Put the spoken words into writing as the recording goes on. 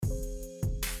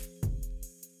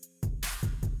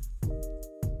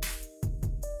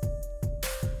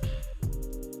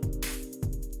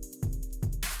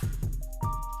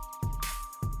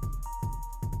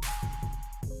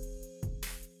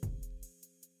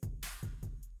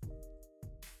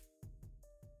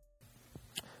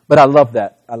But I love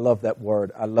that. I love that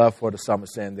word. I love what the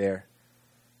psalmist saying there.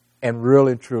 And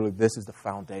really and truly, this is the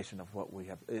foundation of what we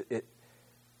have.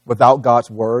 Without God's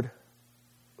word,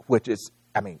 which is,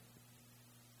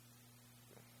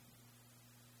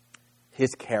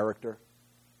 His character,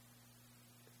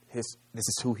 this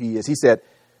is who He is. He said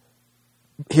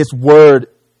His word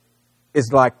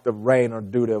is like the rain or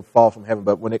dew that will fall from heaven,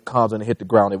 but when it comes and it hit the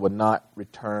ground, it will not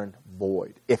return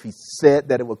void. If He said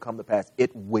that it will come to pass,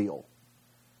 it will.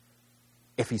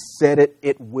 If He said it,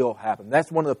 it will happen.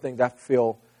 That's one of the things I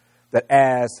feel that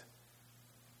as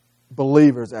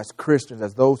believers, as Christians,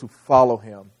 as those who follow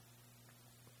Him,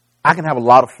 I can have a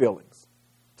lot of feelings.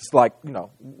 Just like,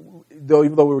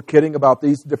 even though we were kidding about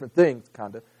these different things,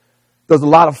 kind of, there's a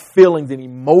lot of feelings and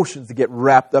emotions that get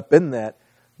wrapped up in that.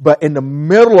 But in the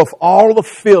middle of all the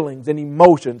feelings and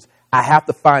emotions, I have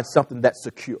to find something that's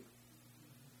secure.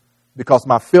 Because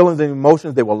my feelings and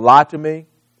emotions, they will lie to me.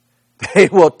 They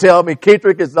will tell me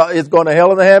Ketrick is going to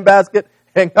hell in the handbasket.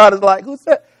 And God is like, who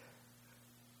said?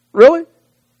 Really?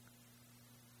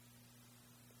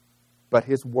 But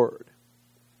His word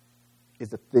is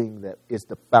the thing that is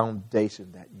the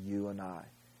foundation that you and I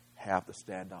have to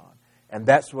stand on. And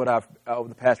that's what over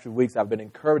the past few weeks, I've been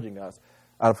encouraging us.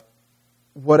 Out of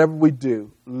whatever we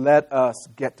do, let us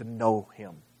get to know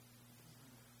Him.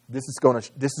 This is going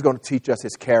to teach us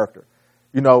His character.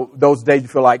 Those days you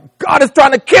feel like, God is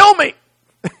trying to kill me.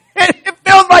 It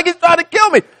feels like He's trying to kill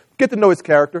me. Get to know His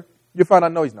character. You'll find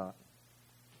out, no, He's not.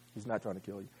 He's not trying to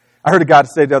kill you. I heard a guy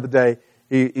say the other day,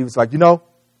 he was like,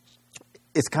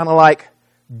 it's kind of like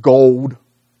gold,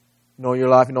 in your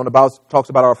life. The Bible talks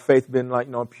about our faith being like,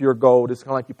 pure gold. It's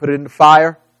kind of like you put it in the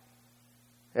fire,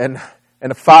 and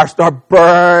the fire starts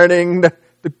burning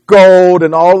the gold,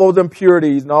 and all those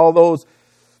impurities and all those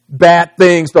bad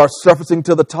things start surfacing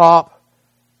to the top.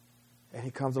 And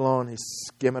He comes along and He's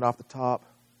skimming off the top.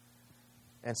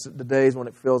 And so the days when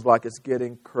it feels like it's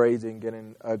getting crazy and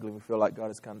getting ugly, we feel like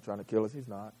God is kind of trying to kill us. He's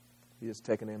not. He's just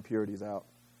taking the impurities out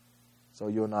so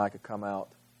you and I could come out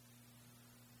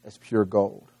as pure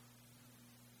gold.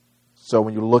 So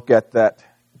when you look at that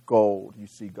gold, you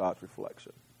see God's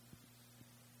reflection.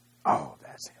 Oh,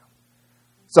 that's Him.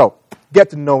 So get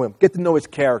to know Him. Get to know His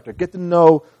character. Get to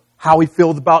know how He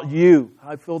feels about you,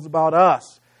 how He feels about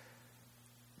us.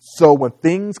 So when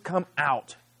things come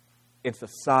out in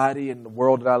society and the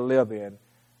world that I live in,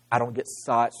 I don't get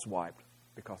sideswiped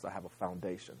because I have a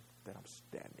foundation that I'm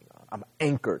standing on. I'm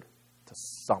anchored to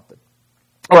something.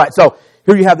 All right, so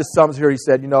here you have the psalmist here. He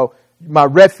said, my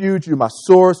refuge, you're my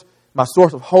source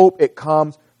of hope, it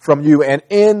comes from you. And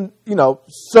in,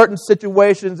 certain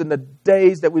situations in the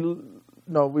days that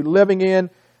we're living in,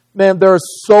 man, there are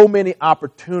so many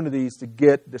opportunities to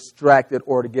get distracted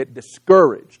or to get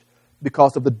discouraged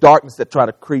because of the darkness that try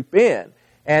to creep in.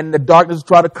 And the darkness will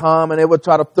try to come, and it will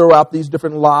try to throw out these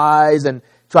different lies and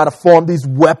try to form these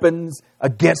weapons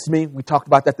against me. We talked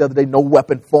about that the other day. No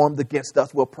weapon formed against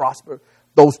us will prosper.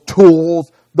 Those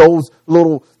tools, those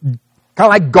little kind of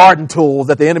like garden tools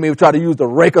that the enemy will try to use to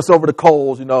rake us over the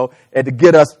coals, and to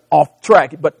get us off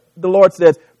track. But the Lord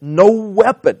says, no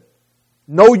weapon,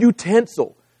 no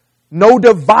utensil, no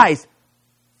device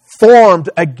formed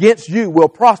against you will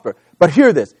prosper. But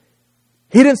hear this.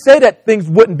 He didn't say that things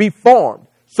wouldn't be formed.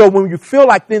 So when you feel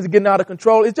like things are getting out of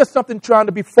control, it's just something trying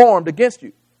to be formed against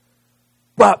you.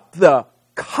 But the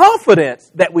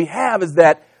confidence that we have is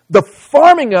that the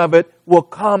forming of it will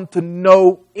come to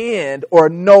no end or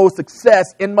no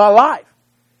success in my life.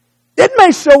 It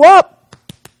may show up.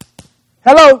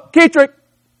 Hello, Ketrick.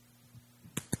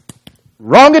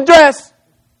 Wrong address.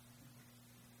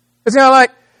 It's kind of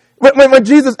like when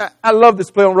Jesus, I love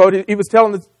this play on road. He was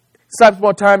telling the disciples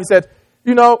one time, he said,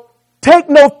 take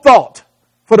no thought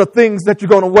for the things that you're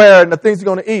going to wear and the things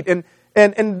you're going to eat. And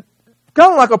kind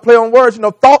of like a play on words,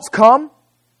 thoughts come.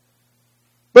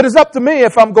 But it's up to me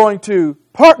if I'm going to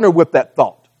partner with that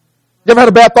thought. You ever had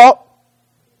a bad thought?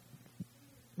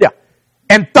 Yeah.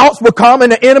 And thoughts will come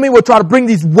and the enemy will try to bring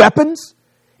these weapons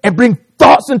and bring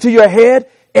thoughts into your head.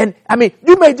 And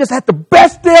you may just have the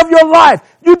best day of your life.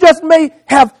 You just may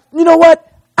have, I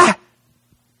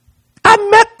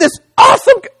met this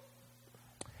awesome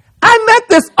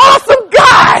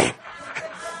guy.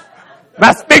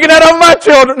 Not speaking that of my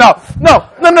children. No.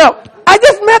 I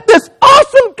just met this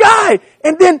awesome guy.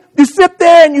 And then you sit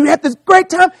there and you have this great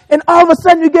time. And all of a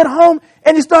sudden you get home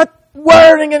and you start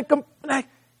worrying and like,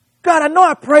 God, I know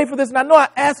I prayed for this and I know I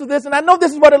asked for this and I know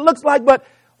this is what it looks like, but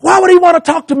why would He want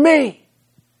to talk to me?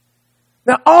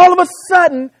 Now all of a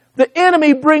sudden the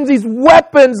enemy brings these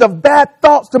weapons of bad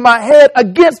thoughts to my head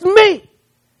against me.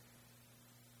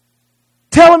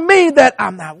 Telling me that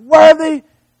I'm not worthy.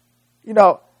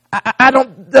 I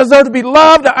don't deserve to be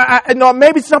loved.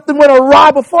 Maybe something went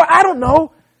awry before. I don't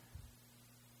know.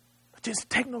 But just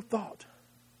take no thought.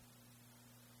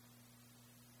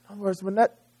 In other words, when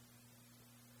that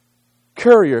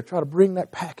courier tried to bring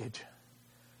that package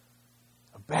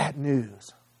of bad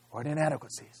news or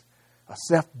inadequacies, of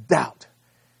self-doubt,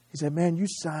 he said, man, you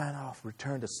sign off,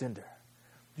 return to sender.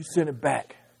 You send it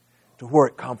back to where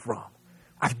it come from.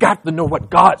 I've got to know what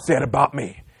God said about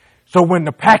me. So when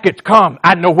the package comes,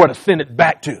 I know where to send it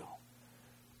back to.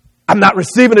 I'm not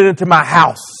receiving it into my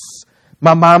house.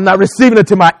 I'm not receiving it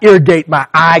to my ear gate, my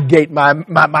eye gate,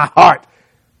 my heart.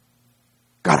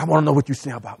 God, I want to know what you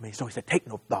say about me. So he said, take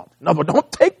no thought. No, but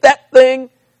don't take that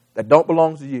thing that don't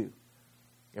belong to you.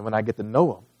 And when I get to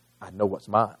know him, I know what's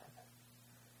mine.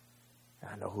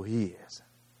 And I know who he is.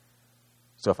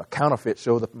 So if a counterfeit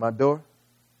shows up at my door,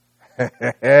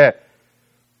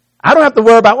 I don't have to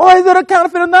worry about, is it a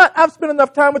counterfeit or not? I've spent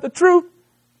enough time with the truth.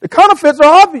 The counterfeits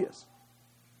are obvious.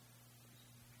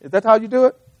 Is that how you do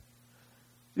it?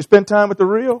 You spend time with the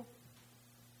real?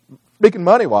 Speaking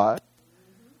money-wise.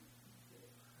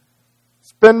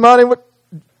 Spend money with,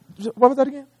 what was that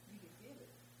again?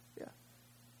 Yeah.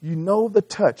 You know the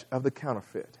touch of the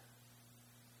counterfeit.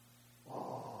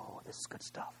 Oh, this is good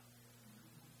stuff.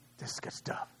 This is good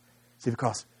stuff. See,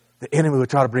 because the enemy will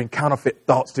try to bring counterfeit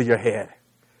thoughts to your head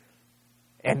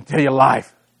and to your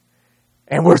life.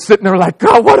 And we're sitting there like,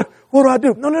 God, what do I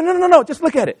do? No. Just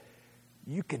look at it.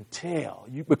 You can tell.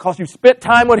 Because you spent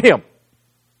time with him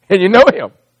and you know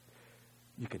him.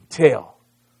 You can tell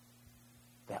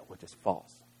that which is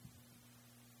false.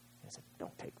 He said,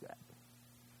 don't take that.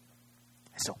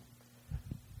 So,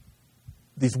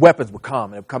 these weapons will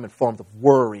come, and they'll come in forms of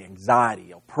worry,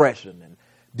 anxiety, oppression, and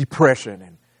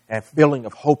depression, and feeling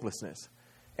of hopelessness,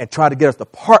 and try to get us to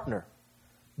partner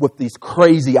with these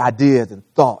crazy ideas and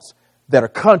thoughts that are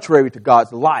contrary to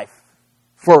God's life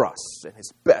for us and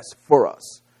his best for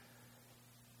us.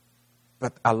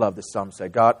 But I love this psalm. Say,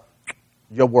 God,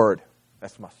 your word,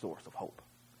 that's my source of hope.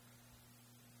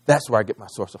 That's where I get my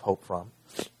source of hope from.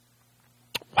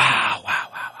 Wow.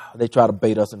 They try to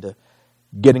bait us into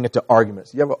getting into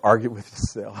arguments. You ever argue with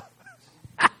yourself?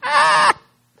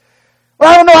 Well,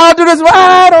 I don't know how to do this. Well,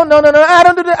 I don't know. I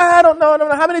don't do this. I don't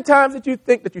know. How many times did you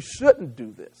think that you shouldn't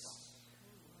do this?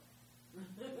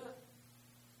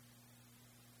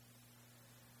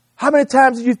 How many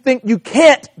times did you think you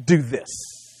can't do this?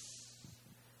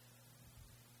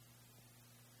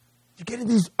 You get in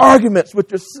these arguments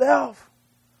with yourself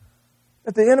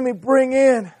that the enemy bring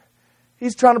in.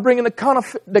 He's trying to bring in the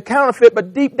counterfeit,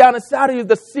 but deep down inside of you is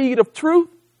the seed of truth.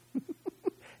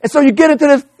 And so you get into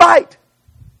this fight.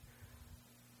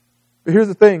 But here's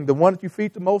the thing. The one that you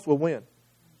feed the most will win.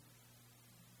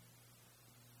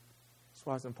 That's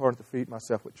why it's important to feed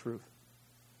myself with truth.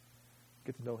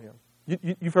 Get to know him.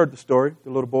 You've heard the story.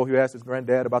 The little boy who asked his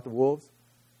granddad about the wolves.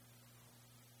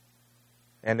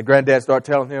 And the granddad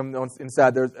started telling him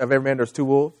inside of every man there's two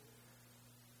wolves.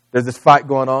 There's this fight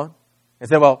going on. And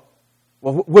said, well,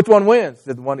 which one wins? He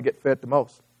said, the one that gets fed the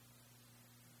most.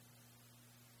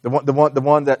 The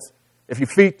one that's, if you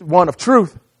feed one of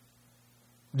truth,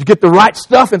 you get the right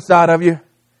stuff inside of you,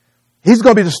 he's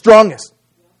going to be the strongest.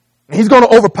 He's going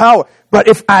to overpower. But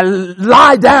if I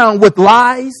lie down with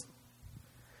lies,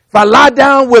 if I lie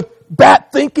down with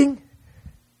bad thinking,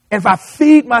 and if I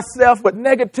feed myself with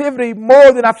negativity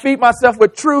more than I feed myself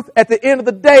with truth, at the end of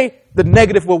the day, the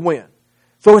negative will win.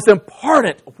 So it's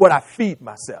important what I feed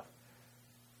myself.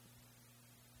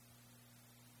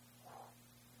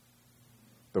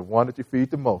 The one that you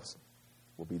feed the most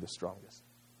will be the strongest.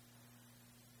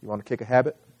 You want to kick a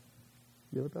habit?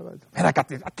 Man, I got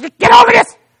this. I can't get over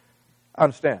this. I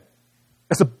understand.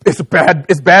 It's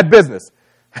bad business.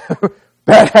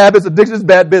 Bad habits, addiction is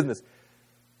bad business.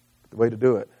 But the way to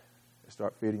do it is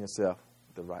start feeding yourself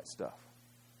with the right stuff.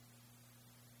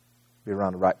 Be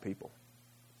around the right people.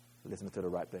 Listen to the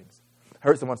right things. I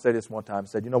heard someone say this one time.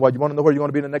 Said, you know what? You want to know where you're going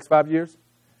to be in the next 5 years?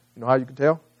 You know how you can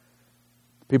tell?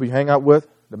 The people you hang out with,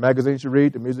 the magazines you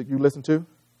read, the music you listen to,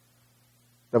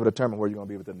 that will determine where you're going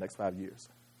to be within the next 5 years.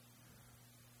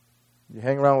 You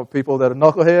hang around with people that are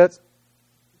knuckleheads,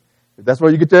 if that's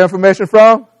where you get your information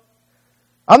from,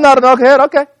 I'm not a knucklehead,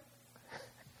 okay.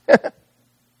 That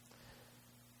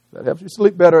helps you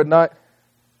sleep better at night.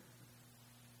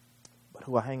 But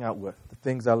who I hang out with, the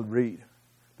things I read,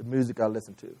 the music I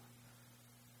listen to,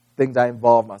 things I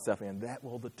involve myself in, that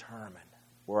will determine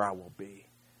where I will be.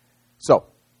 So,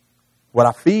 what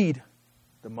I feed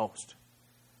the most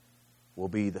will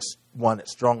be the one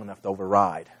that's strong enough to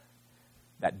override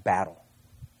that battle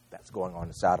that's going on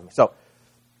inside of me. So,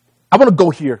 I want to go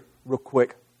here real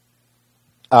quick.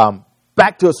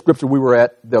 back to a scripture we were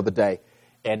at the other day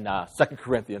in 2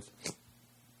 Corinthians.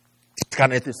 2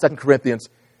 Corinthians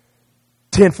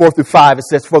 10, 4 through 5. It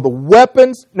says, for the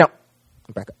weapons. Now,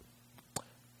 back up.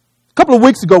 A couple of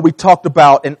weeks ago, we talked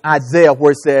about in Isaiah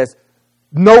where it says,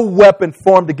 no weapon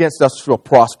formed against us shall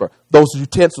prosper. Those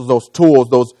utensils, those tools,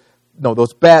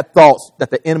 those bad thoughts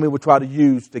that the enemy would try to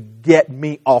use to get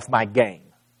me off my game.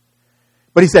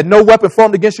 But he said, no weapon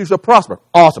formed against you shall prosper.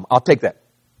 Awesome. I'll take that.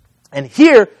 And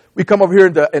here, we come over here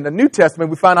in the New Testament,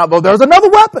 we find out, well, there's another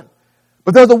weapon.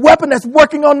 But there's a weapon that's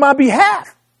working on my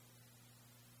behalf.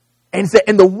 And he said,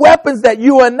 and the weapons that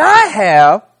you and I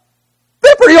have,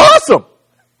 they're pretty awesome.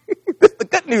 This is the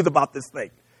good news about this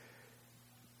thing.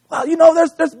 Well,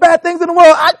 there's bad things in the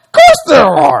world. Of course there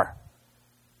are.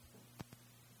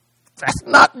 That's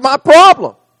not my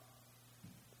problem.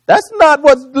 That's not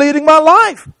what's leading my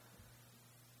life.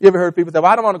 You ever heard people say,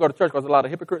 well, I don't want to go to church because there's a lot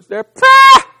of hypocrites there?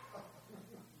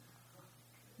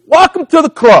 Welcome to the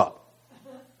club.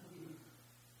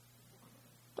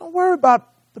 Don't worry about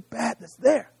the bad that's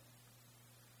there.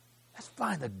 Let's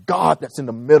find the God that's in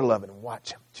the middle of it and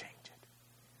watch him change it.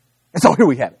 And so here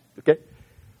we have it, okay?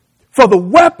 For the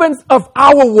weapons of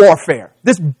our warfare,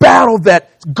 this battle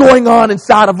that's going on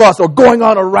inside of us or going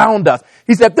on around us,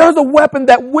 he said, there's a weapon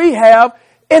that we have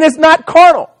and it's not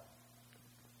carnal.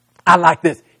 I like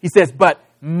this. He says, but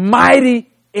mighty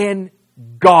in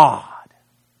God.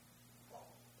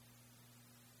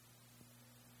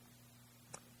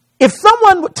 If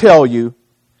someone would tell you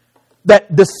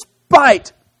that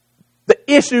despite the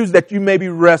issues that you may be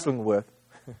wrestling with,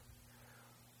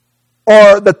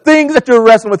 or the things that you're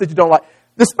wrestling with that you don't like,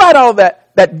 despite all of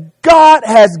that, that God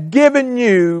has given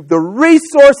you the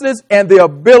resources and the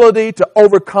ability to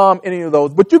overcome any of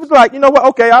those. But you was like, you know what,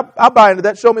 okay, I'll buy into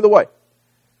that. Show me the way.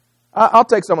 I'll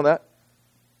take some of that.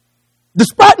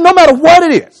 Despite, no matter what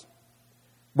it is,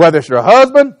 whether it's your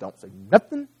husband, don't say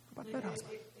nothing about that husband.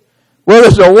 Whether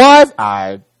it's your wife,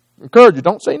 I encourage you,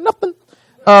 don't say nothing.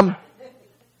 No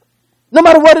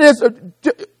matter what it is,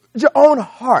 your own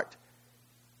heart.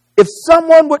 If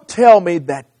someone would tell me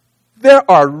that there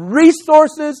are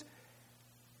resources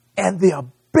and the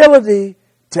ability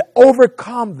to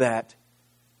overcome that,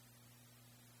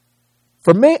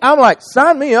 for me, I'm like,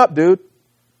 sign me up, dude.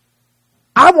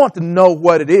 I want to know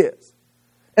what it is.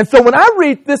 And so when I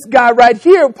read this guy right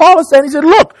here, Paul is saying, he said,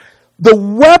 look, the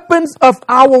weapons of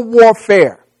our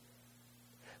warfare,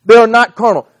 they are not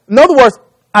carnal. In other words,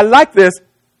 I like this.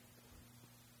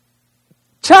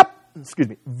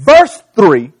 Verse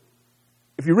 3,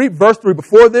 if you read verse 3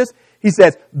 before this, he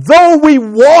says, though we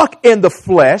walk in the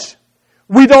flesh,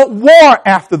 we don't war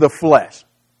after the flesh.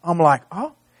 I'm like,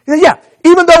 oh? He said, yeah,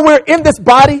 even though we're in this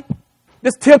body,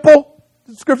 this temple,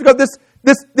 the scripture goes,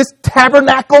 this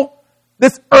tabernacle,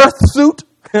 this earth suit,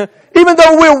 even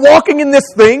though we're walking in this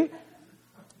thing,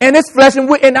 and this flesh,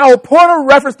 and our point of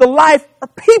reference to life are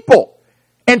people,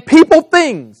 and people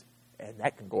things. And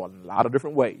that can go in a lot of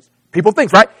different ways. People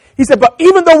things, right? He said, but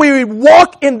even though we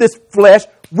walk in this flesh,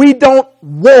 we don't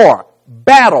war,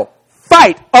 battle,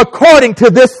 fight according to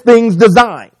this thing's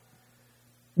design.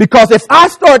 Because if I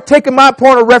start taking my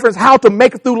point of reference how to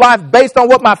make it through life based on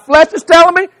what my flesh is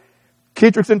telling me,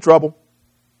 Keatrick's in trouble.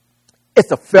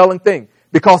 It's a failing thing.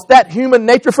 Because that human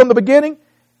nature from the beginning,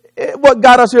 what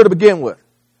got us here to begin with.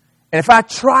 And if I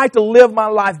try to live my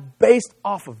life based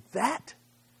off of that,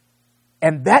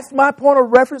 and that's my point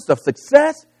of reference of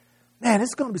success, man,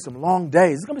 it's going to be some long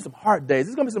days. It's going to be some hard days.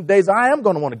 It's going to be some days I am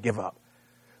going to want to give up.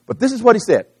 But this is what he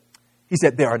said. He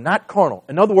said, they are not carnal.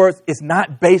 In other words, it's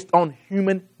not based on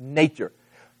human nature.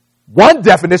 One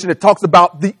definition, it talks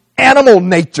about the animal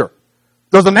nature.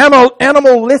 There's an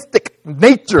animalistic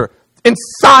nature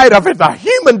inside of it, a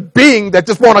human being that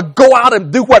just want to go out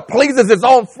and do what pleases his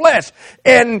own flesh.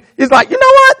 And he's like, you know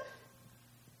what?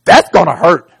 That's going to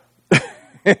hurt.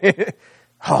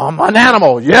 Oh, I'm an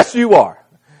animal. Yes, you are.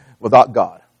 Without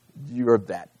God, you're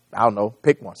that. I don't know.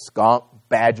 Pick one. Skunk,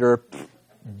 badger,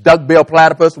 duckbill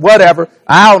platypus, whatever.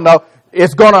 I don't know.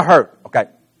 It's going to hurt. Okay.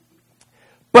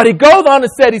 But he goes on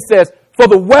and said, he says, for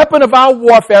the weapon of our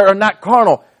warfare are not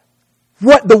carnal.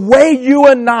 What the way you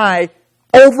and I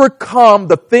overcome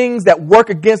the things that work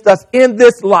against us in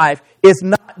this life is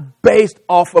not based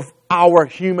off of our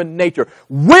human nature.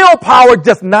 Willpower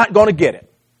just not going to get it.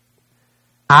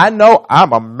 I know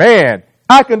I'm a man.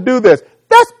 I can do this.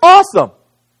 That's awesome.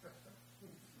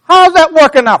 How's that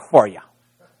working out for you?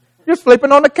 You're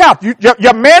sleeping on the couch.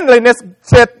 Your manliness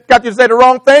got you to say the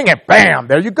wrong thing, and bam,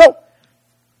 there you go.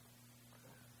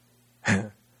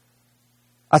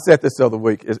 I said this the other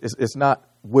week. It's not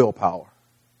willpower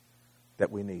that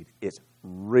we need. It's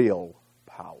real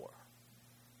power.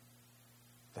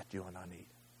 that you and I need.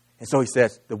 And so he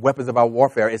says the weapons of our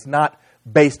warfare is not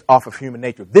based off of human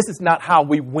nature. This is not how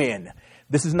we win.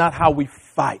 This is not how we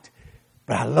fight.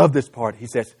 But I love this part. He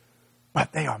says,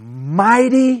 but they are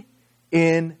mighty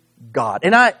in God.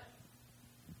 And I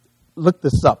looked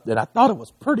this up, and I thought it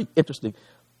was pretty interesting.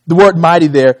 The word mighty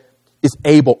there is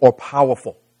able or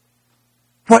powerful.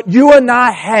 What you and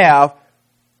I have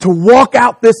to walk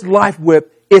out this life with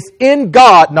is in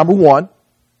God, number one.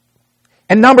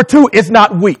 And number two, it's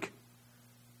not weak.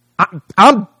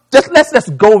 Let's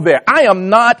just go there. I am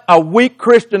not a weak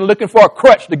Christian looking for a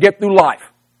crutch to get through life.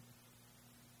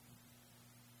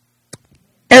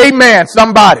 Amen,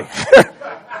 somebody.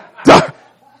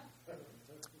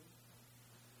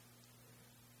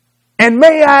 And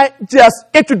may I just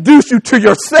introduce you to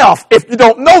yourself, if you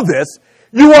don't know this,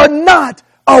 you are not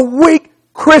a weak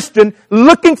Christian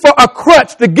looking for a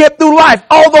crutch to get through life.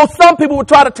 Although some people would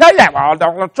try to tell you that,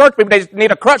 well, church people, they just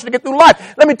need a crutch to get through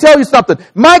life. Let me tell you something.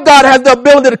 My God has the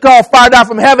ability to call fire down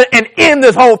from heaven and end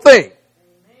this whole thing.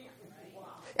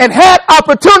 And had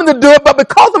opportunity to do it, but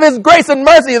because of his grace and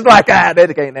mercy, it's like,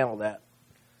 they can't handle that.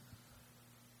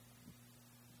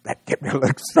 That get me a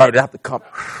little started out to come.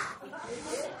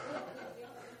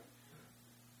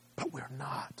 But we're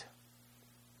not.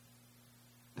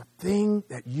 The thing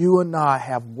that you and I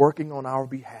have working on our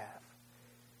behalf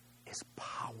is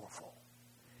powerful.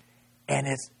 And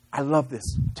I love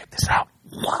this. Check this out.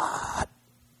 What?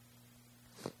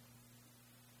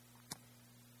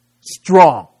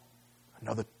 Strong.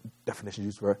 Another definition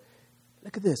used for it.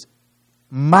 Look at this.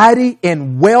 Mighty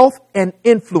in wealth and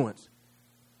influence.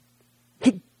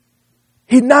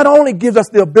 He not only gives us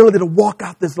the ability to walk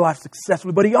out this life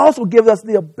successfully, but he also gives us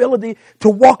the ability to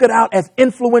walk it out as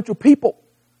influential people.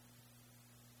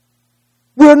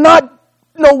 We're not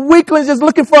weaklings just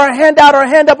looking for a handout or a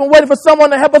hand up and waiting for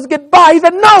someone to help us get by. He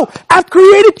said, no, I've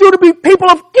created you to be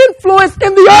people of influence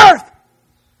in the earth.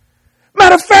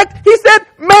 Matter of fact, he said,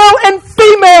 male and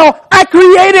female, I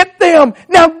created them.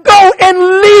 Now go and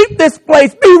lead this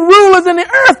place. Be rulers in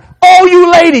the earth, all you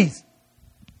ladies.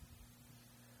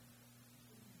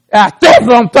 That's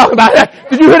what I'm talking about.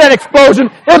 Did you hear that explosion?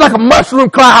 It was like a mushroom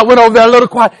cloud went over there a little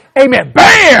quiet. Amen.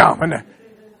 Bam!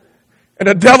 And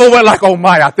the devil went like, oh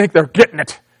my, I think they're getting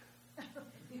it.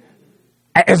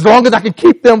 As long as I can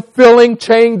keep them feeling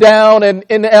chained down and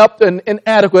inept and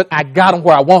inadequate, I got them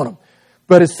where I want them.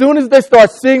 But as soon as they start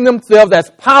seeing themselves as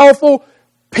powerful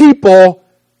people,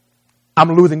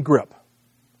 I'm losing grip.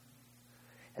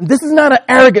 And this is not an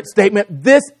arrogant statement.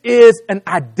 This is an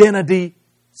identity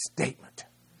statement.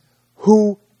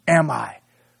 Who am I?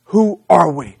 Who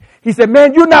are we? He said,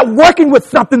 man, you're not working with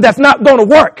something that's not going to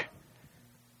work.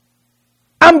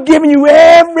 I'm giving you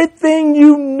everything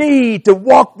you need to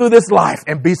walk through this life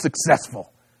and be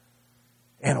successful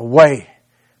in a way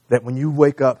that when you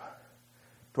wake up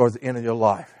towards the end of your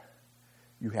life,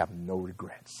 you have no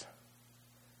regrets.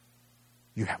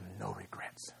 You have no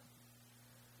regrets.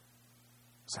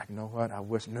 It's like, you know what? I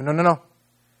wish, no.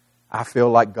 I feel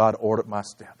like God ordered my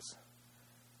steps.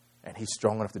 And he's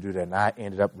strong enough to do that. And I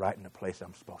ended up right in the place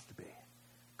I'm supposed to be.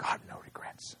 God, no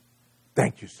regrets.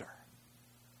 Thank you, sir.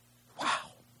 Wow.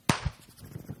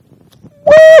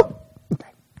 Woo! Okay.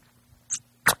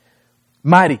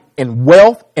 Mighty in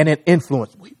wealth and in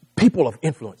influence. People of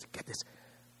influence. Get this.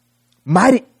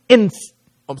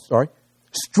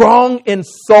 Strong in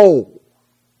soul.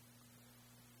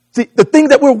 See, the thing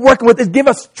that we're working with is give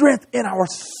us strength in our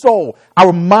soul,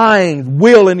 our mind,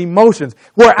 will, and emotions.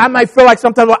 Where I might feel like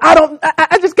sometimes, well,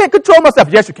 I just can't control myself.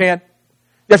 Yes, you can.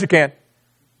 Yes, you can.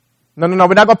 No. We're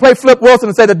not going to play Flip Wilson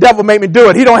and say the devil made me do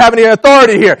it. He don't have any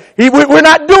authority here. We're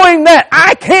not doing that.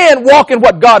 I can walk in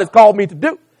what God has called me to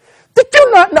do. Did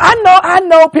you not know? I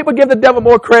know people give the devil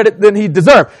more credit than he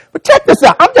deserves. But check this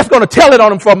out. I'm just going to tell it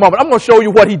on him for a moment. I'm going to show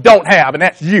you what he don't have, and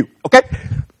that's you. Okay?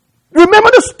 Remember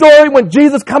the story when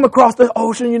Jesus come across the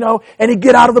ocean, and he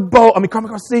get out of the boat. Come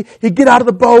across the sea. He get out of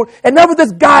the boat. And there was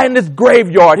this guy in this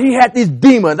graveyard. He had these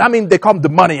demons. They call him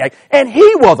demoniac. And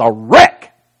he was a wreck.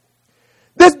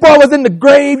 This boy was in the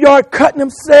graveyard cutting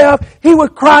himself. He was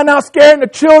crying out, scaring the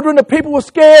children. The people were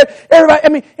scared.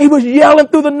 Everybody, he was yelling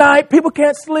through the night. People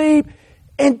can't sleep.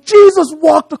 And Jesus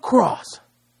walked across.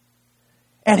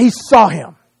 And he saw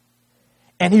him.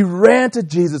 And he ran to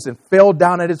Jesus and fell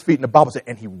down at his feet. And the Bible said,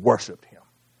 and he worshiped him.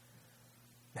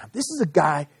 Now, this is a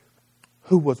guy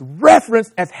who was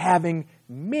referenced as having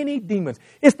many demons.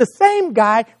 It's the same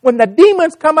guy, when the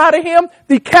demons come out of him,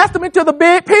 they cast them into the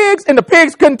big pigs, and the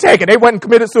pigs couldn't take it. They went and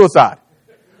committed suicide.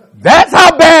 That's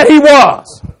how bad he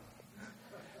was.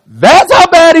 That's how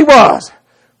bad he was.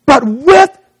 But with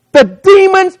the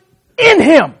demons in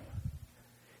him,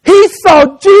 he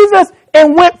saw Jesus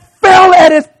and fell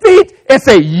at his feet and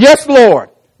said, yes, Lord,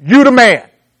 you the man.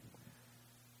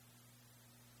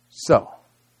 So,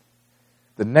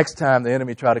 the next time the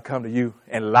enemy try to come to you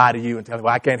and lie to you and tell you,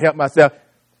 well, I can't help myself,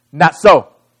 not so.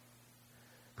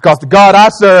 Because the God I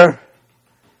serve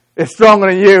is stronger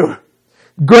than you.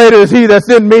 Greater is he that's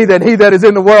in me than he that is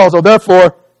in the world. So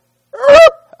therefore,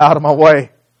 out of my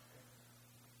way.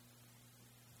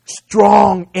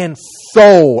 Strong in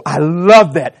soul. I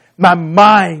love that. My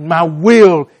mind, my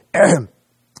will, and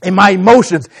my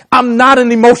emotions. I'm not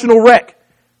an emotional wreck.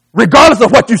 Regardless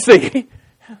of what you see.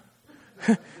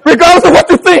 Regardless of what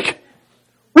you think.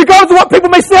 Regardless of what people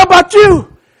may say about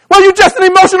you. Well, you're just an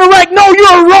emotional wreck. No,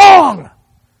 you're wrong.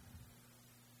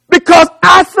 Because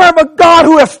I serve a God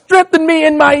who has strengthened me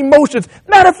in my emotions.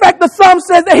 Matter of fact, the Psalm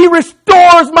says that he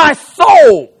restores my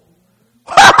soul.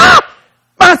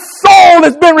 My soul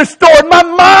has been restored. My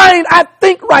mind, I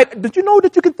think right. Did you know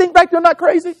that you can think right? You're not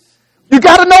crazy? You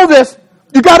got to know this.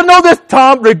 You got to know this,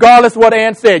 Tom, regardless of what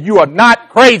Ann said. You are not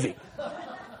crazy.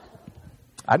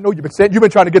 I know you've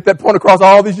been trying to get that point across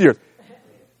all these years.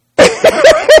 You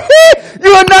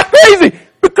are not crazy.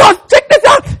 Because check this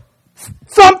out.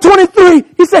 Psalm 23,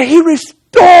 he said he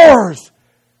restores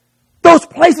those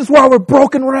places where I was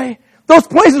broken, Ray. Those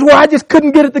places where I just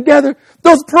couldn't get it together.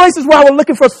 Those places where I was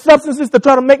looking for substances to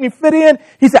try to make me fit in.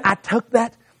 He said, I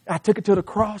took it to the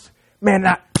cross. Man,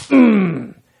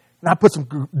 and I put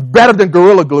some, better than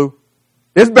Gorilla Glue.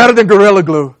 It's better than Gorilla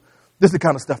Glue. This is the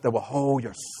kind of stuff that will hold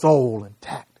your soul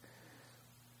intact.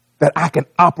 That I can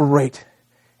operate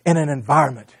in an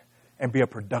environment and be a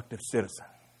productive citizen.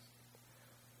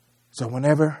 So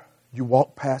whenever you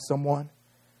walk past someone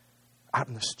out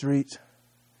in the streets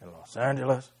in Los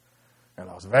Angeles, in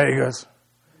Las Vegas,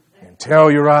 in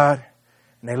Telluride,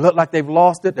 and they look like they've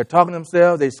lost it, they're talking to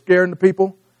themselves, they're scaring the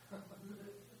people,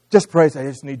 just pray, say, I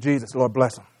just need Jesus. Lord,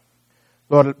 bless them.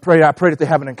 Lord, I pray that they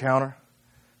have an encounter.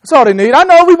 That's all they need. I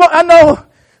know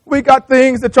we got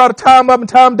things that try to tie them up and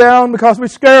tie them down because we're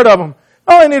scared of them.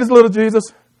 All they need is little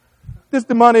Jesus. This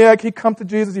demoniac, he come to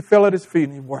Jesus, he fell at his feet,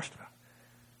 and he worshiped him.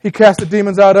 He cast the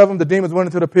demons out of him. The demons went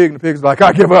into the pig, and the pig's like,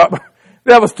 I give up.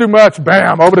 That was too much.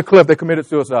 Bam, over the cliff. They committed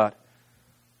suicide.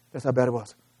 That's how bad it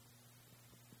was.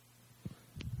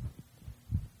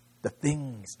 The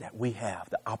things that we have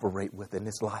to operate with in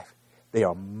this life, they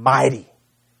are mighty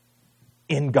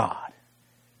in God.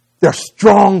 They're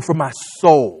strong for my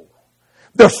soul.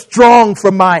 They're strong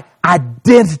for my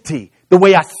identity, the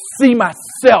way I see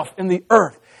myself in the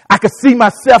earth. I could see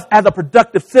myself as a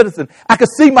productive citizen. I could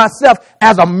see myself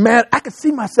as a man. I could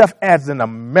see myself as an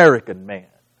American man.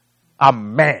 A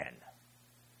man.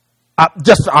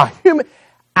 Just a human.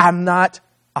 I'm not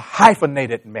a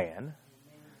hyphenated man.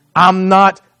 I'm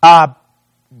not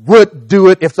would do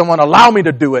it if someone allowed me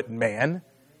to do it man.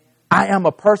 I am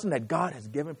a person that God has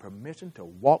given permission to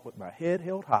walk with my head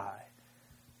held high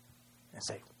and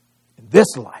say, in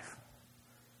this life,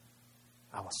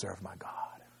 I will serve my God.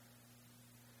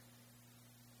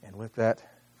 And with that,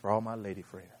 for all my lady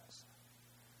friends,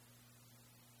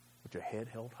 with your head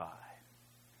held high,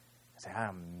 say, I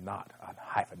am not a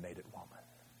hyphenated woman.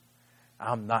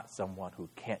 I'm not someone who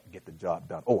can't get the job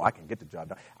done. Oh, I can get the job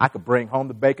done. I could bring home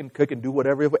the bacon, cook, and do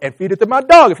whatever, and feed it to my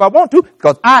dog if I want to,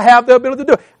 because I have the ability to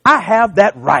do it. I have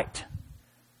that right.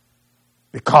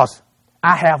 Because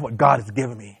I have what God has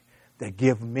given me that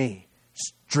give me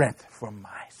strength for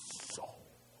my soul.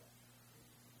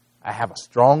 I have a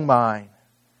strong mind.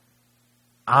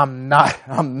 I'm not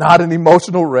an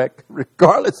emotional wreck,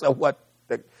 regardless of what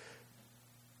the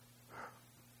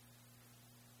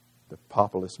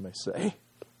populace may say.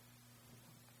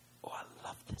 Oh, I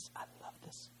love this.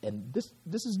 And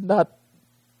this is not,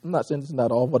 I'm not saying this is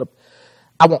not all what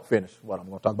I won't finish what I'm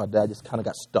going to talk about today. I just kind of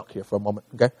got stuck here for a moment,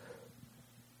 okay?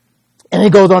 And he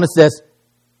goes on and says,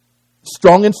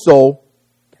 strong in soul,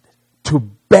 to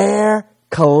bear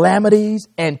calamities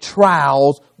and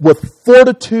trials with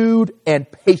fortitude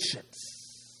and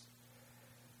patience.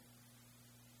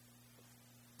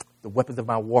 The weapons of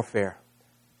my warfare,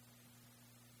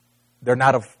 they're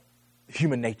not of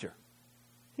human nature.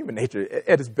 Human nature,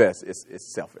 at its best,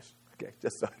 is selfish. Okay,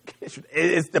 just so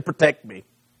it's to protect me.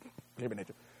 Human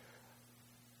nature.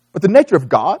 But the nature of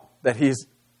God that He's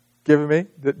given me,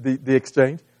 the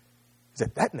exchange, is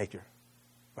that nature,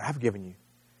 what I've given you,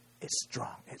 it's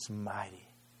strong, it's mighty.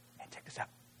 And check this out.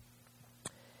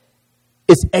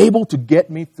 It's able to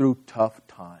get me through tough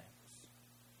times.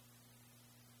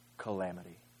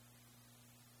 Calamity.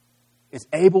 It's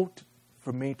able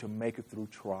for me to make it through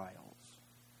trials.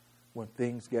 When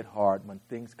things get hard, when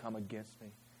things come against me.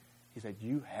 He said,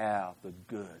 you have the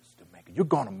goods to make it. You're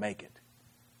going to make it.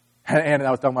 And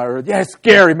I was talking about earlier, yeah, it's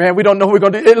scary, man. We don't know what we're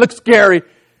going to do. It looks scary.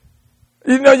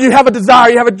 You know, you have a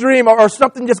desire, you have a dream, or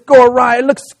something just go awry. It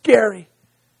looks scary.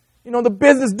 You know, the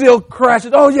business deal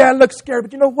crashes. Oh, yeah, it looks scary.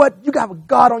 But you know what? You got a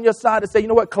God on your side to say, you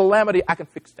know what? Calamity, I can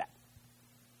fix that.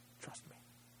 Trust me.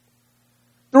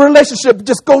 The relationship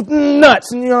just goes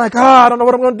nuts. And you're like, I don't know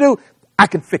what I'm going to do. I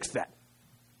can fix that.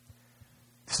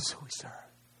 This is who we serve.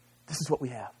 This is what we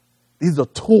have. These are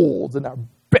tools in our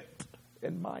belt,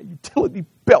 in my utility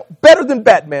belt. Better than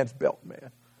Batman's belt,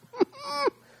 man.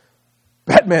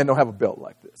 Batman don't have a belt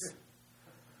like this.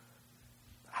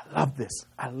 I love this.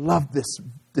 I love this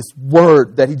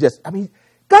word that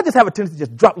God just have a tendency to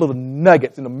just drop little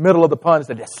nuggets in the middle of the pun and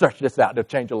say, just search this out. It'll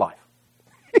change your life.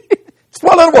 Just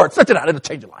one little word. Search it out. It'll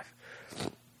change your life.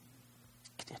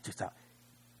 Get this out.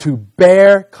 To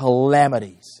bear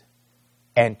calamities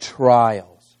and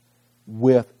trials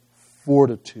with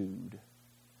fortitude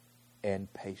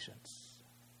and patience.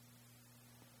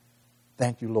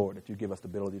 Thank you, Lord, that you give us the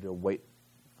ability to wait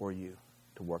for you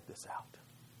to work this out.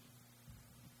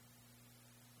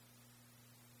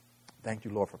 Thank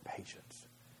you, Lord, for patience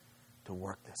to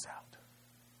work this out.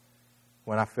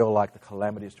 When I feel like the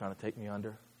calamity is trying to take me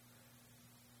under,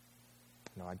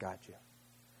 no, I got you.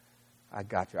 I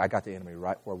got you. I got the enemy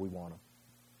right where we want him.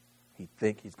 He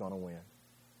think he's going to win.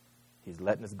 He's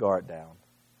letting his guard down.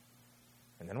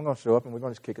 And then I'm going to show up and we're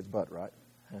going to just kick his butt, right?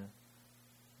 Yeah.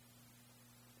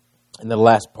 And the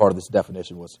last part of this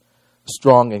definition was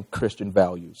strong in Christian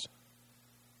values.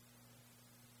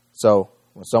 So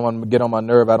when someone get on my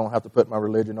nerve, I don't have to put my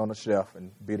religion on the shelf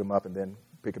and beat them up and then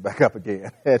pick it back up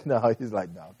again. No, he's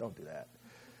like, no, don't do that.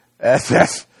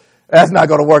 That's not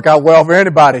going to work out well for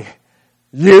anybody.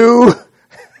 You,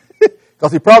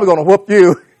 because he's probably going to whoop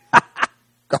you.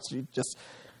 Because you just.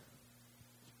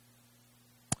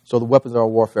 So the weapons of our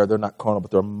warfare, they're not carnal,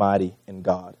 but they're mighty in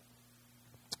God.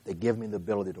 They give me the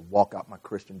ability to walk out my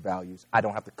Christian values. I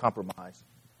don't have to compromise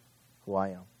who I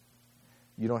am.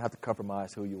 You don't have to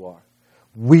compromise who you are.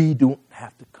 We don't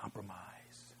have to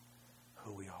compromise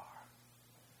who we are.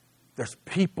 There's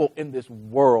people in this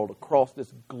world, across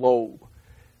this globe,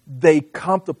 they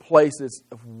come to places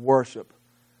of worship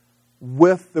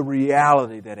with the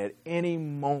reality that at any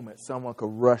moment someone could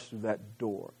rush through that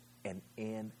door and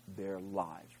end their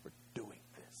lives for doing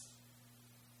this.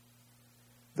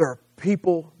 There are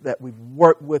people that we've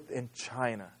worked with in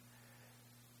China.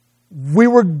 We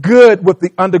were good with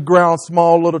the underground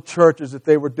small little churches that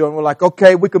they were doing. We're like,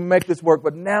 okay, we can make this work.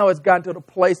 But now it's gotten to the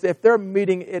place that if they're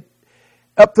meeting it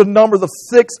up to numbers of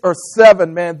 6 or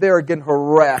 7, man, they're getting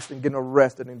harassed and getting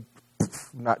arrested and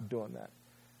not doing that.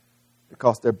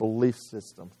 Because their belief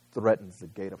system threatens the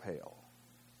gate of hell.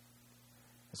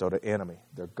 And so the enemy,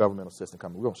 their governmental system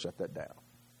coming, we're going to shut that down.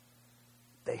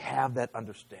 They have that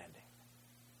understanding.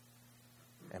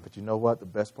 But you know what? The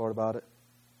best part about it?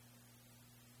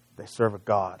 They serve a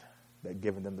God that's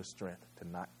given them the strength to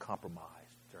not compromise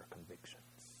their convictions.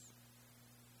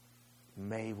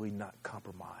 May we not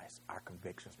compromise our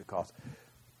convictions because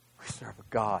we serve a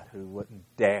God who wouldn't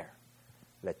dare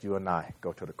let you and I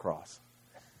go to the cross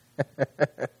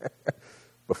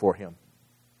before him.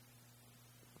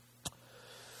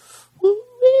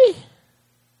 Woo-wee.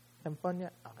 Having fun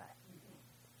yet?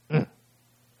 Okay.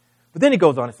 But then he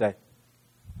goes on to say,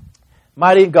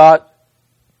 mighty in God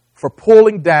for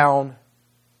pulling down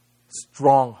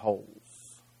strongholds.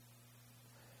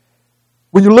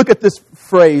 When you look at this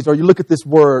phrase or you look at this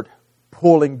word,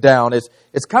 pulling down, it's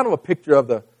kind of a picture of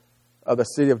the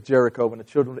city of Jericho when the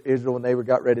children of Israel, when they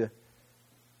got ready to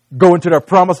go into their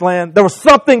promised land. There was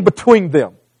something between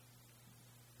them.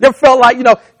 You ever felt like,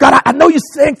 God, I know you're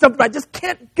saying something, but I just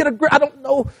can't get a grip. I don't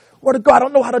know where to go. I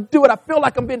don't know how to do it. I feel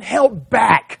like I'm being held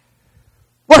back.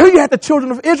 Well, here you had the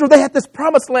children of Israel. They had this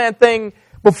promised land thing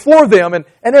before them, and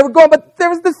they were going, but there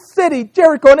was this city,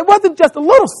 Jericho, and it wasn't just a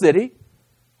little city.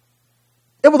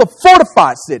 It was a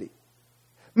fortified city.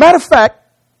 Matter of fact,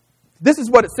 this is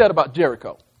what it said about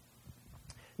Jericho.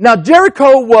 Now,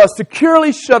 Jericho was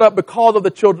securely shut up because of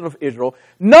the children of Israel.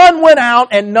 None went out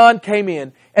and none came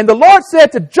in. And the Lord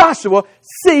said to Joshua,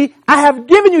 see, I have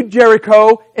given you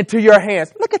Jericho into your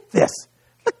hands. Look at this.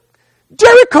 Look,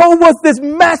 Jericho was this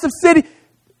massive city.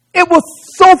 It was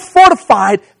so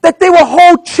fortified that they were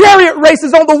whole chariot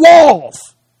races on the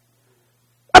walls.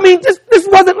 I mean, this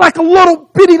wasn't like a little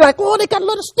bitty, like, oh, they got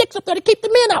little sticks up there to keep the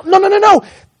men out. No.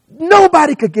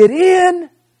 Nobody could get in.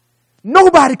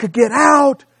 Nobody could get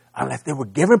out unless they were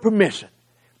given permission.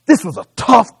 This was a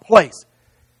tough place.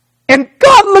 And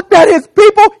God looked at his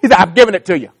people. He said, I've given it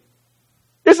to you.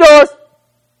 It's yours.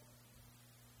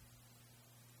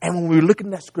 And when we look in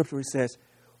that scripture, it says,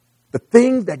 the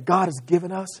things that God has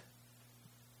given us,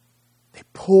 They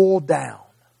pull down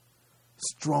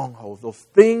strongholds, those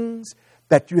things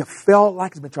that you have felt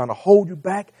like has been trying to hold you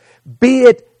back, be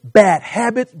it bad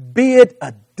habits, be it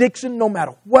addiction, no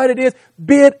matter what it is,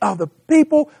 be it other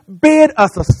people, be it a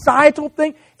societal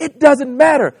thing. It doesn't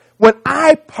matter. When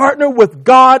I partner with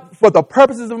God for the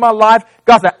purposes of my life,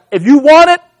 God said, if you want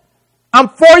it, I'm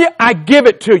for you, I give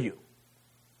it to you.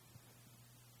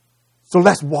 So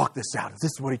let's walk this out.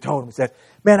 This is what he told him. He said,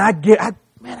 man, I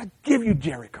give you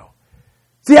Jericho.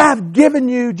 See, I've given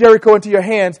you Jericho into your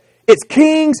hands. Its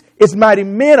kings, its mighty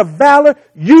men of valor.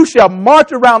 You shall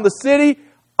march around the city,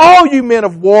 all you men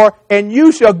of war, and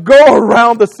you shall go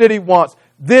around the city once.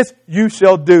 This you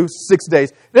shall do 6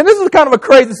 days. Then this is kind of a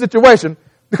crazy situation,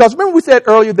 because remember we said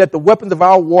earlier that the weapons of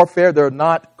our warfare, they're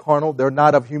not carnal, they're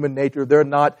not of human nature, they're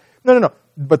not, no,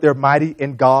 but they're mighty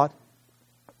in God.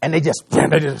 And they just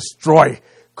destroy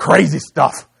crazy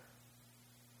stuff.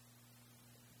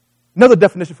 Another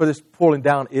definition for this pulling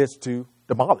down is to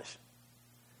demolish.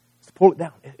 It's to pull it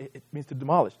down. It means to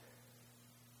demolish.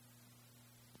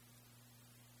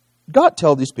 God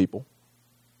told these people,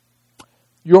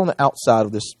 you're on the outside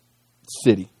of this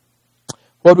city.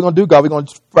 What are we going to do, God? We're going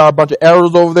to fire a bunch of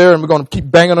arrows over there and we're going to keep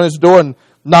banging on this door and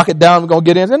knock it down. We're going to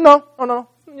get in. I said, no.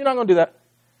 You're not going to do that.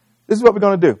 This is what we're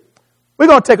going to do. We're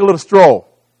going to take a little stroll.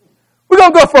 We're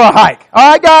going to go for a hike.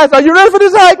 All right, guys, are you ready for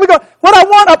this hike? What I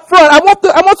want up front, I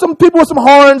want some people with some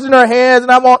horns in their hands,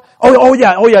 and I want, oh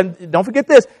yeah, don't forget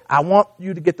this. I want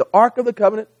you to get the Ark of the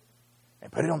Covenant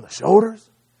and put it on the shoulders,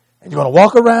 and you're going to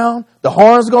walk around. The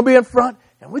horns are going to be in front,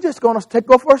 and we're just going to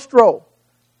go for a stroll.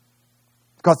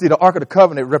 Because, see, the Ark of the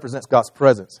Covenant represents God's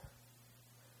presence.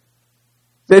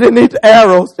 They didn't need the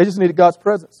arrows. They just needed God's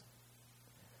presence.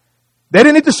 They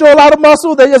didn't need to show a lot of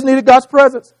muscle. They just needed God's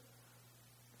presence.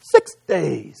 6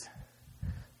 days,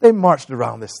 they marched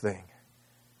around this thing.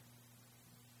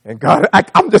 And God,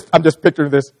 I'm just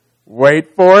picturing this.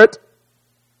 Wait for it.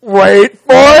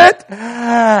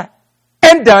 And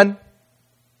done.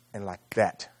 And like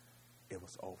that, it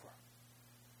was over.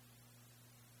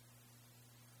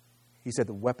 He said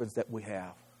the weapons that we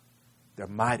have, they're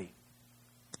mighty.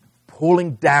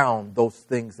 Pulling down those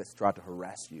things that try to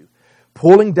harass you.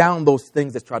 Pulling down those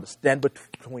things that try to stand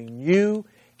between you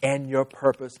and your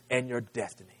purpose and your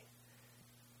destiny.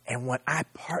 And when I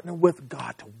partner with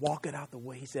God to walk it out the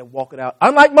way he said walk it out,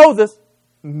 unlike Moses,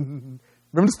 remember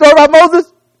the story about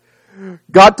Moses?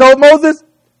 God told Moses,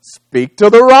 speak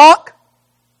to the rock,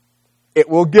 it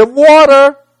will give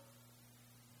water.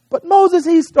 But Moses,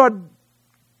 he started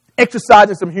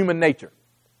exercising some human nature.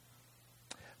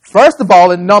 First of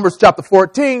all, in Numbers chapter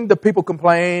 14, the people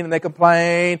complained and they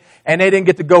didn't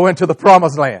get to go into the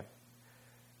promised land.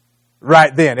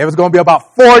 Right then. It was going to be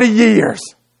about 40 years.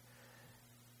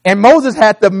 And Moses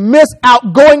had to miss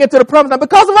out going into the promised land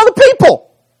because of other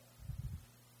people.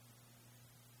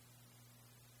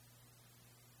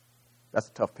 That's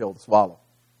a tough pill to swallow.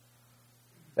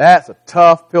 Then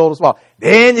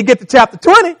you get to chapter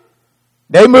 20.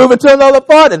 They move into another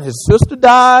part and his sister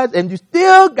dies. And you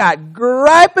still got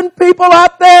griping people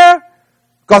out there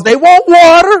because they want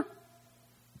water.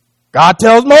 God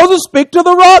tells Moses, speak to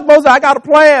the rock. Moses, I got a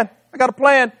plan.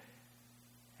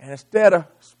 And instead of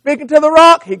speaking to the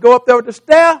rock, he go up there with the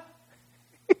staff.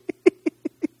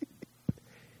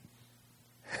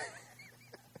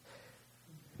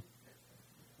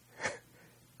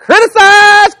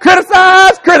 Criticize.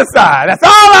 That's all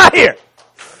I hear.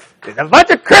 There's a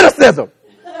bunch of criticism.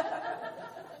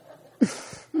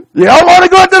 You don't want to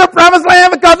go into the promised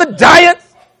land because of giants.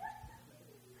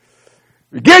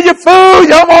 We give you food, you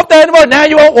don't want that anymore. Now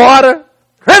you want water.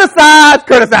 Criticize.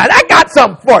 I got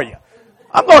something for you.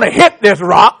 I'm going to hit this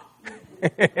rock.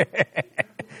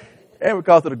 And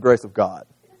because of the grace of God.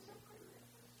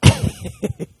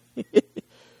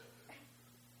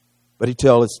 But he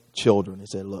tells his children, he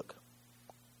said, look,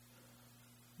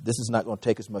 this is not going to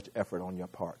take as much effort on your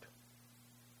part.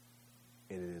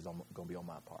 It is going to be on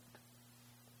my part.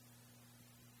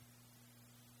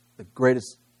 The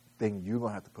greatest thing you're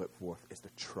going to have to put forth is to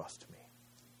trust me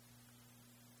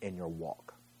in your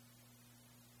walk.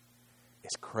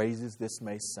 As crazy as this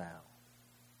may sound,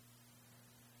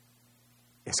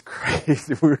 it's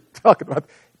crazy. We were talking about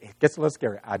it gets a little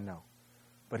scary, I know.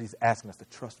 But he's asking us to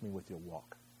trust me with your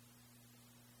walk.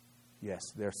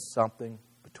 Yes, there's something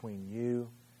between you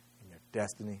and your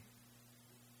destiny.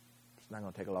 It's not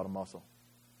going to take a lot of muscle.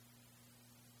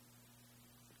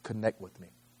 Connect with me.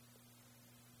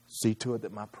 See to it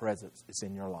that my presence is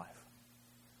in your life.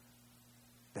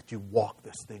 That you walk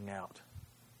this thing out.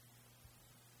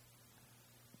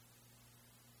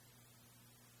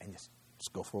 And just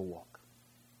go for a walk.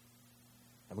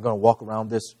 And we're going to walk around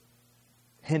this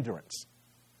hindrance.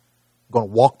 We're going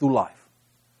to walk through life.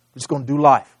 We're just going to do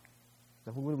life.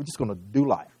 We're just going to do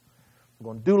life. We're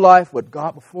going to do life with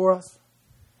God before us,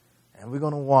 and we're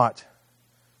going to watch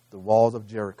the walls of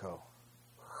Jericho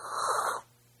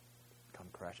come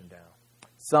crashing down.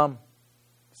 Some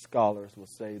scholars will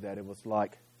say that it was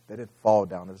like they didn't fall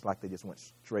down. It was like they just went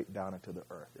straight down into the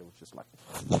earth. It was just like,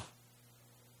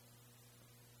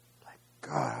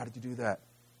 God, how did you do that?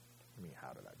 I mean,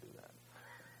 how did I do that?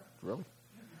 Really?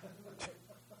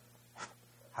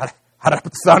 How did I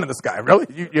put the sun in the sky? Really?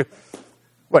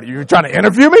 What, are you trying to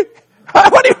interview me?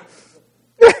 What do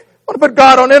you want to put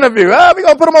God on interview? We're going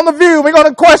to put him on the View. We're going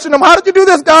to question him. How did you do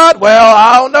this, God? Well,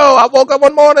 I don't know. I woke up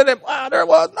one morning and there it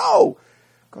was. No,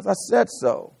 because I said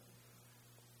so.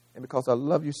 And because I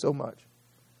love you so much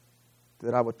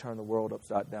that I would turn the world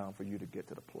upside down for you to get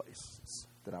to the place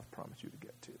that I've promised you to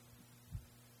get to.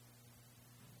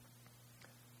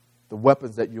 The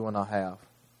weapons that you and I have,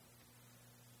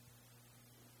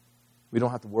 we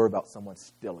don't have to worry about someone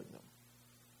stealing them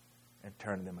and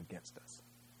turning them against us.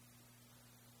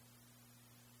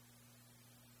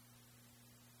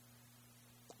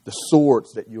 The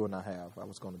swords that you and I have, I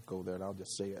was going to go there and I'll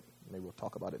just say it. Maybe we'll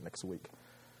talk about it next week.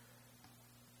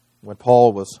 When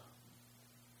Paul was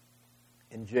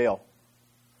in jail,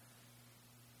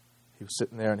 he was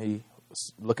sitting there and he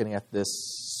was looking at this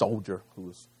soldier who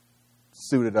was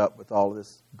suited up with all of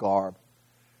this garb.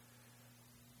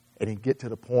 And he get to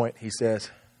the point, he says,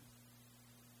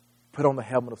 put on the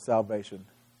helmet of salvation,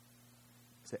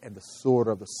 he said, and the sword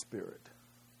of the Spirit,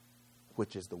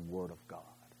 which is the Word of God.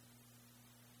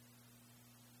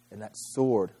 And that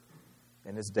sword,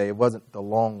 in this day, it wasn't the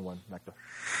long one, like the,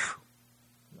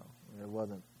 no, it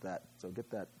wasn't that. So get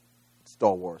that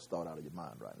Star Wars thought out of your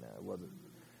mind right now. It wasn't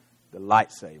the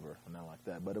lightsaber or nothing like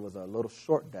that, but it was a little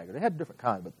short dagger. They had different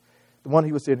kinds, but the one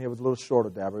he was seeing here was a little shorter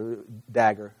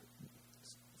dagger,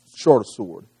 shorter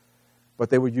sword. But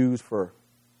they were used for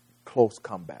close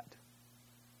combat,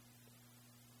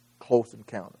 close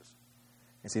encounters.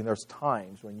 And see, there's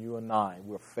times when you and I,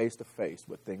 we're face to face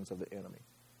with things of the enemy,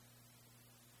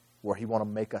 where he want to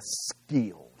make us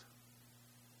skilled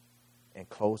in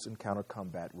close encounter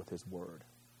combat with his word.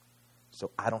 So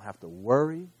I don't have to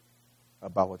worry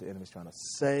about what the enemy's trying to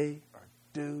say or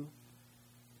do.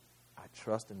 I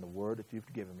trust in the word that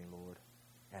you've given me, Lord,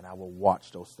 and I will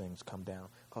watch those things come down.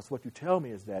 Because what you tell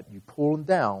me is that you pulling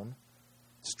down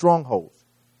strongholds,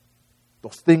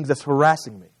 those things that's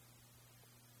harassing me.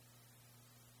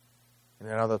 And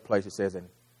in another place it says, in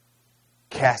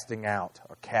casting out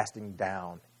or casting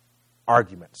down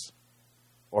arguments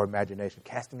or imagination,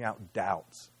 casting out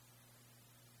doubts.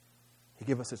 He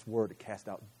gave us this word to cast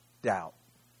out doubt.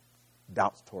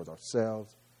 Doubts towards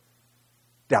ourselves,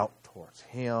 doubt towards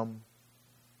him.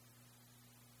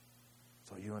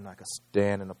 So you and I can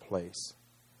stand in a place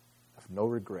of no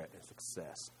regret and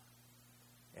success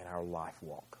in our life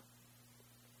walk.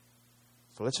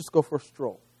 So let's just go for a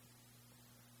stroll.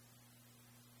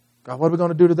 God, what are we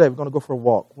going to do today? We're going to go for a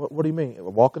walk. What do you mean? A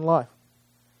walk in life.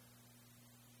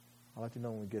 I'll let you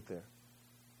know when we get there.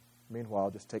 Meanwhile,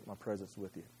 I'll just take my presence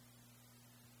with you.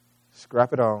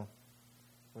 Scrap it on.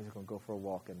 We're just going to go for a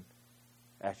walk. And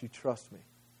as you trust me,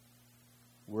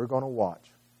 we're going to watch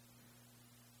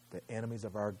the enemies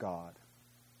of our God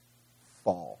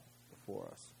fall before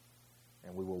us.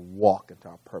 And we will walk into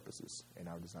our purposes and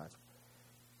our designs.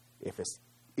 If it's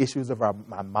issues of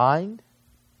my mind,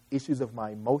 issues of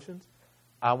my emotions,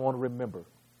 I want to remember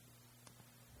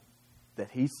that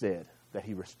he said that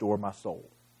he restored my soul.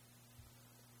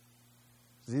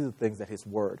 So these are the things that his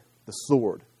word, the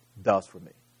sword, does for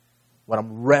me. When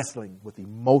I'm wrestling with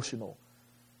emotional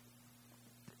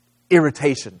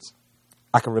irritations,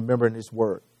 I can remember in his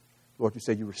word, Lord, you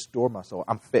said you restore my soul.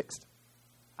 I'm fixed.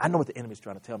 I know what the enemy's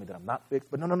trying to tell me, that I'm not fixed,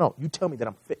 but no. You tell me that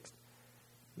I'm fixed.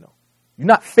 No. You're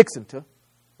not fixing to,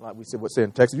 like we said, what's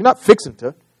in Texas, you're not fixing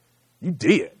to. You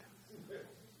did.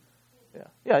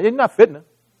 Yeah, you're not fitting to.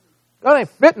 God ain't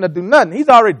fitting to do nothing. He's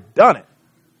already done it.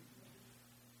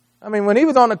 I mean, when he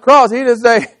was on the cross, he didn't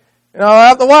say,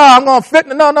 after a while, I'm going to fit.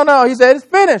 No. He said, it's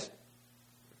finished.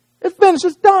 It's finished.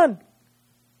 It's done.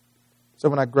 So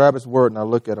when I grab his word and I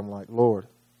look at him like, Lord,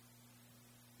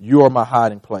 you are my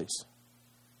hiding place,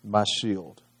 my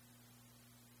shield.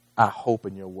 I hope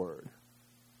in your word.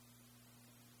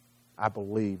 I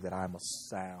believe that I'm a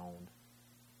sound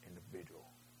individual,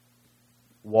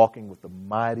 walking with the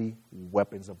mighty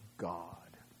weapons of God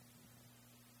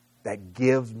that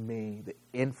gives me the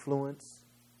influence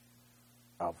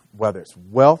of whether it's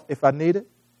wealth if I need it,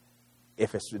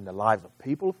 if it's in the lives of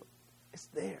people, it's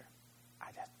there.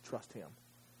 I just trust him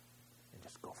and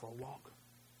just go for a walk.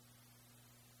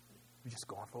 We're just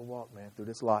going for a walk, man, through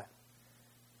this life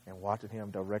and watching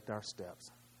him direct our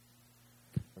steps.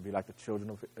 And be like the children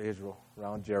of Israel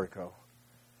around Jericho.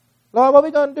 Lord, what are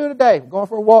we going to do today? We're going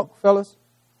for a walk, fellas.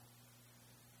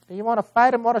 And you want to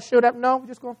fight him, want to shoot up? No, we're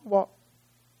just going for a walk.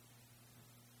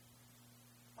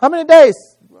 How many days?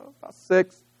 Well, about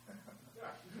 6.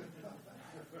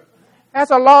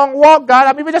 That's a long walk, God.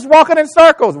 I mean, we're just walking in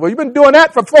circles. Well, you've been doing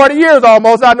that for 40 years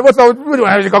almost. So we're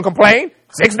going to complain?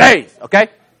 6 days, okay?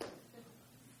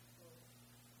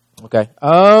 Okay.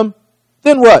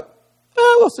 Then what?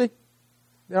 We'll see.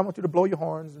 Then I want you to blow your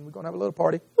horns, and we're going to have a little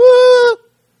party.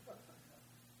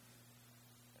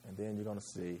 And then you're going to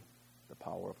see the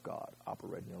power of God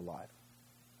operate in your life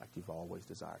like you've always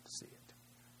desired to see it.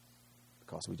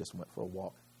 Because we just went for a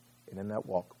walk, and in that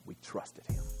walk, we trusted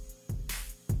him.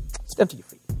 Stand to your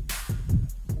feet.